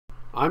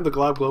I'm the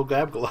glob glow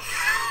gab glow.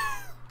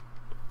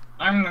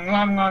 I'm the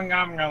glum.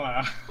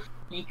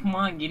 Hey, come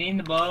on, get in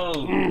the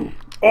boat.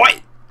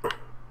 Oi!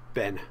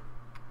 Ben.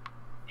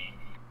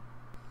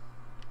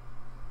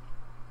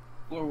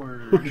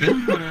 Forward.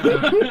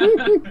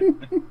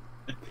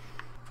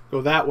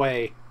 Go that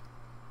way.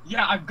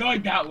 Yeah, I'm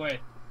going that way.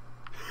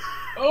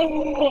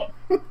 Oh!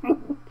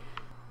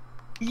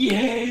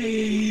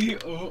 Yay!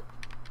 Oh.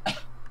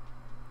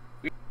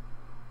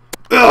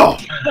 Oh!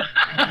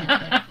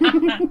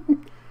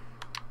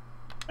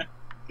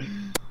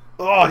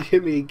 Oh,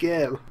 hit me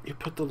again. You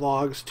put the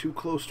logs too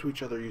close to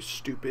each other, you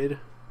stupid.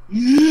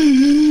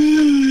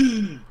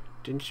 Didn't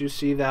you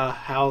see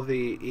how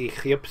the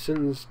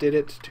Egyptians did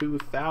it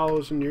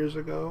 2,000 years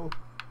ago?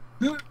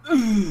 We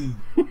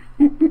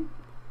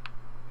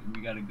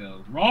gotta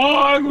go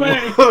wrong way.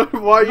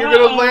 Why you're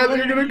gonna land?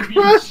 You're gonna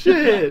crush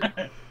it,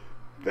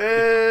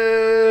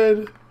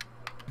 Ben.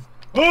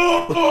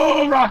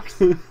 Oh,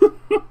 rocks!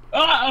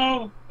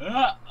 Uh-oh!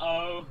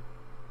 Uh-oh!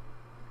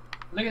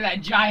 Look at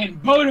that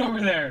giant boat over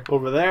there!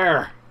 Over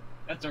there.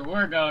 That's where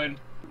we're going.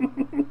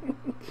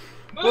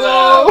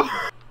 Whoa!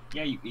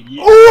 Yeah, you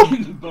idiot. Oh!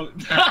 In the boat.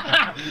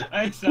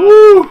 I saw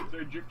it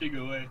start drifting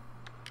away.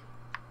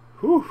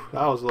 Whew,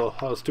 that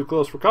was too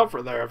close for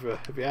comfort there, if you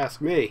ask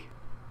me.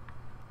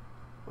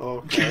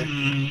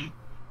 Okay.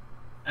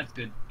 That's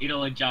good.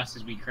 It'll adjust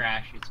as we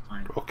crash. It's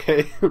fine.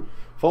 Okay.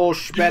 Full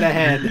speed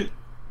ahead.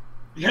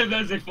 Yeah,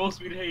 that's a full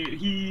speed ahead.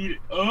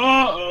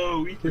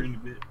 Uh-oh, we turned a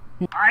bit.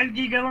 I'm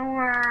king of the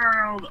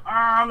world!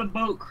 Oh, the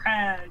boat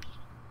crashed!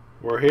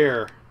 We're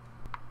here.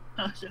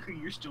 Oh, sucker,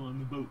 you're still on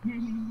the boat.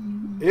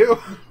 Ew.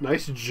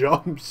 Nice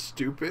jump,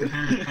 stupid.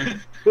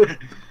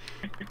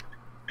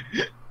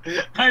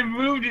 I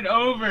moved it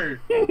over!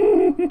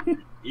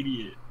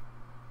 Idiot.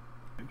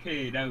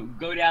 Okay, now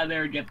go down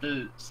there and get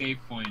the save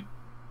point.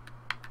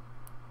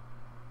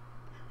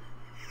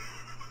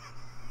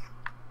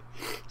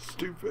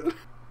 Stupid.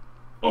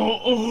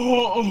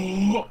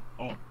 Oh.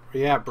 Where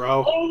you at,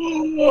 bro?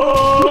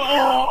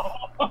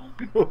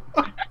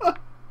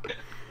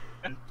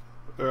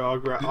 Here,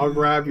 I'll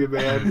grab you,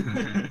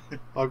 man.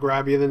 I'll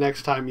grab you the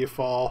next time you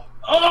fall.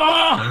 Oh!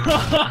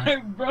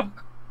 I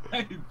broke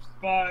my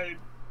spine.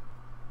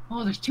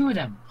 Oh, there's two of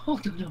them. Oh,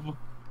 two of them.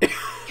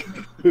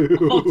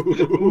 Oh,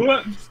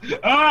 whoops.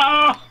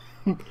 Oh!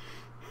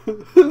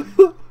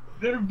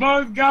 They're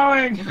both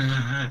going.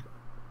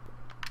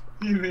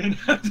 You man,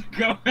 how's it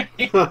going?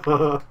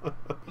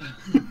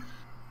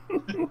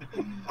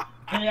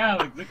 Hey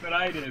Alex, look what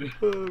I did.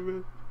 Oh,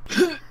 man.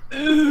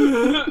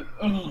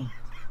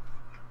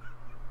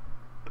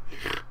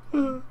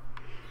 Oh.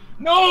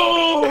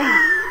 No!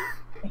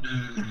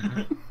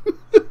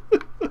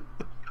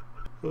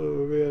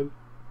 Oh man.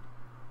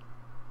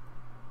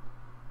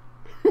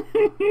 I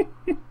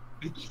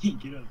can't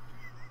get up.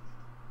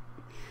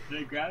 Did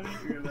I grab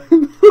it? Or like...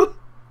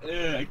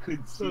 I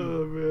couldn't see.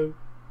 Oh man.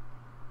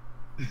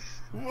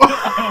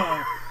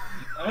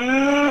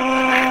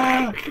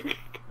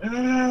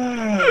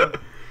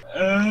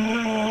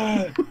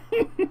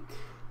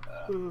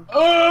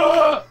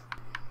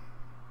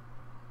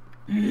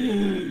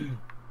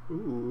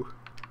 Ooh.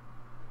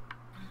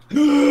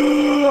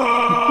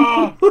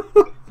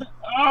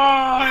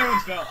 I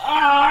almost fell.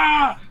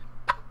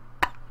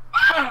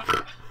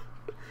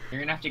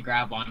 You're gonna have to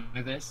grab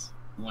onto this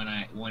when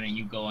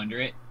you go under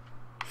it.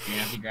 You're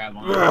gonna have to grab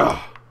on.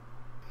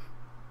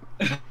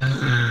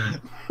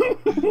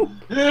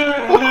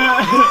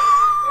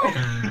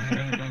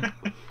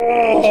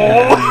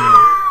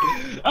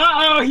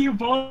 Uh-oh, you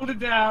pulled it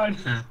down.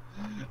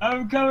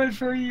 I'm coming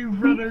for you,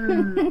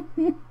 brother.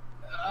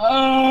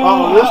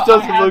 Oh, this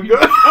doesn't look good.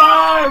 Oh,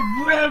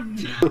 I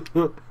ripped.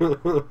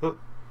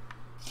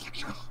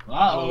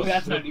 Uh-oh,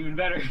 that's not even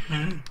better.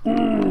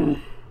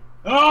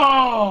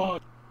 Oh!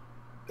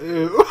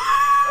 Ew.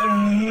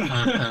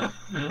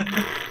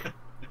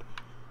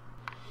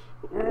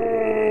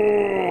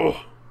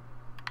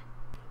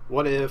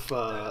 What if,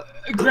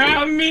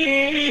 Grab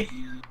me!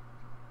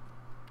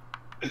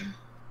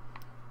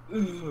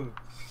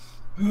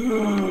 I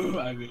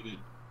made it.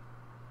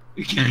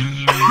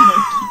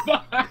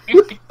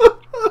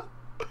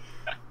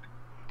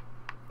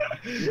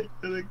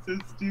 I look so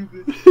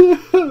stupid.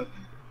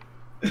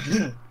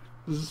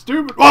 This is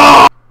stupid.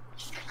 Oh!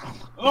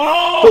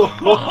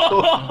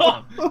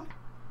 Oh!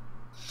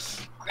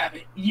 Grab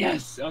it.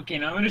 Yes. Okay,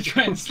 now I'm gonna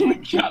try and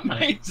slingshot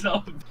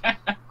myself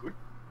backwards.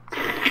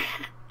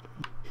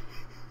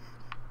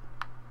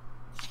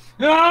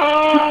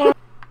 No!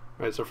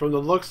 Alright, so from the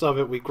looks of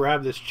it, we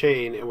grab this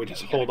chain and we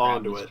just hold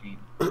on to it.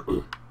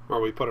 Or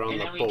we put it on and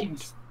the then boat. we can,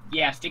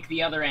 yeah, stick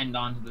the other end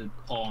onto the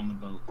pole on the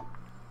boat.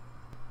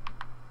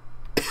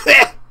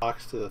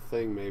 Box to the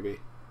thing, maybe.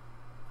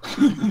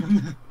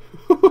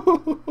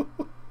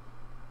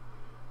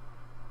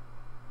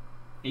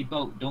 Hey,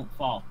 boat, don't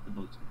fall. The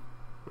boat's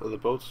Oh, the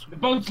boat's... The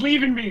boat's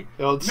leaving me!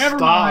 Oh, it Never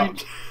stopped.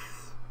 mind!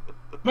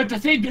 But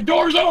the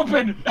door's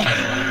open!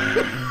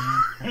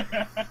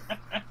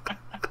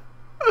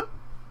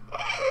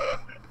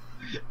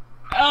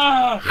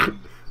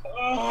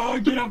 Oh,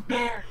 get up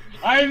there!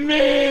 I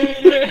made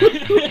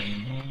it!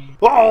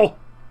 Oh!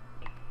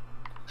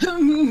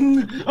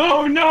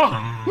 Oh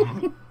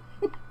no!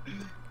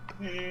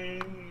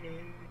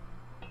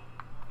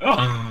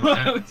 Oh,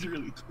 that was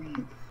really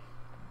clean.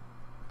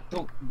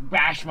 Don't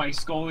bash my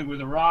skull in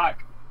with a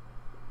rock.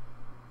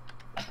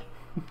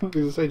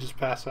 Because I just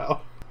pass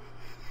out.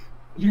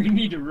 You're gonna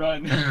need to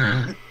run.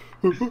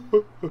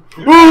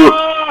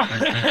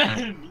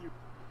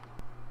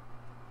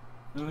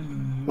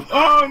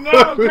 Oh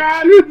no,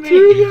 grab me!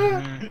 Do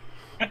that?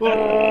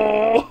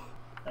 Oh!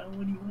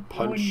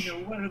 Punch.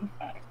 What are the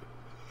facts?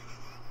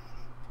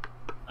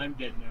 I'm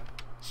dead now.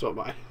 So am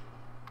I.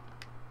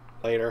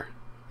 Later.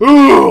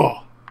 Ooh!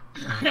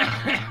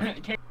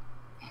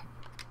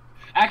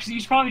 Actually, you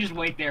should probably just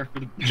wait there for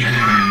the.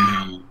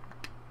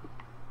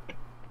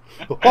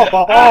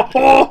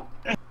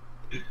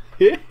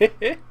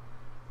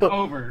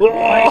 Over.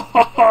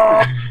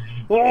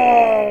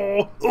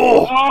 Oh!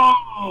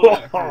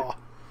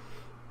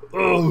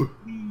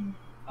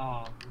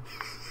 Oh.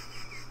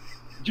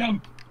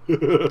 Jump.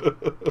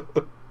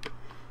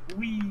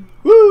 Wee.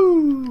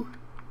 Woo!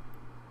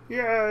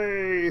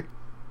 Yay!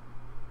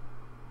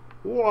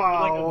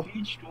 Wow! Like a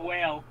beached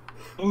whale.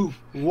 Oof.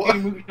 What?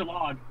 Hey, move the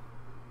log.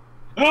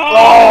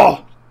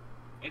 Oh!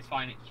 It's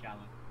fine, it's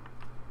shallow.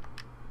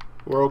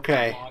 We're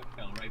okay. The log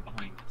fell right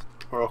behind us.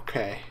 We're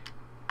okay.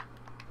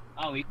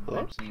 Oh, he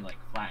eventually like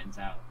flattens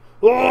out.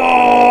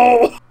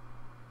 Oh!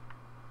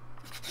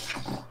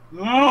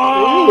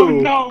 Oh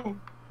Ooh. no!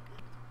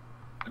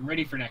 I'm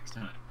ready for next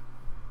time.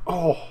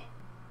 Oh!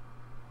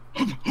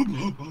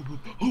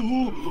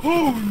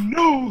 Oh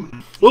no!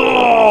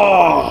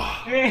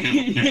 Oh!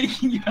 Hey,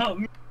 can you help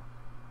me?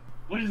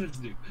 What does this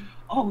do?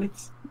 Oh,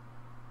 it's.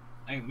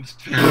 I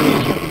almost.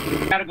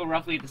 Gotta go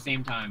roughly at the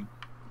same time.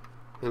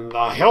 In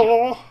the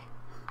hill.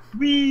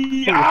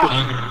 Wee!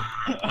 Ah!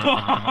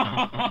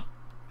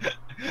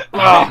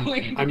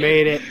 I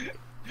made it.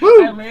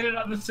 I landed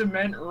on the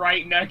cement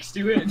right next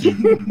to it.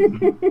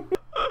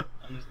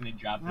 I'm just gonna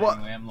drop it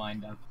anyway. I'm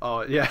lined up.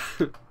 Oh yeah.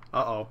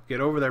 Uh-oh.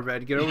 Get over there,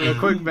 Ben. Get over there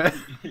quick, Ben.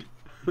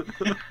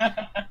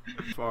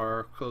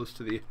 Far close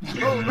to the...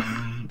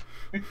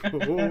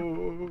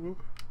 Oh.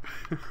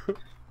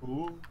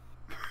 Oh.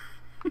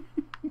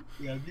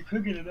 You gotta be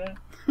quicker than that.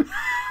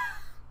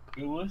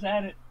 It was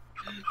at it.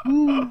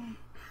 Ooh.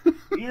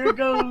 Here it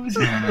goes.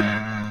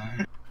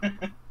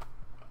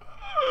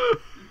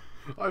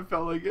 I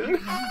fell again.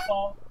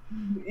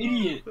 You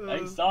idiot.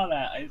 I saw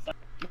that.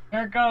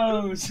 There it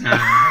goes.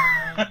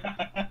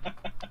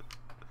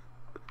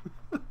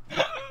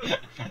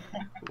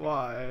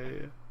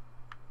 Why?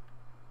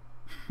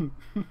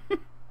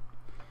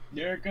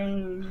 There it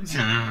goes.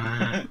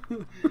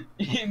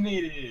 It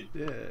made it.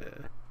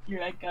 Yeah.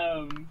 Here I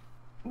come.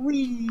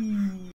 Whee!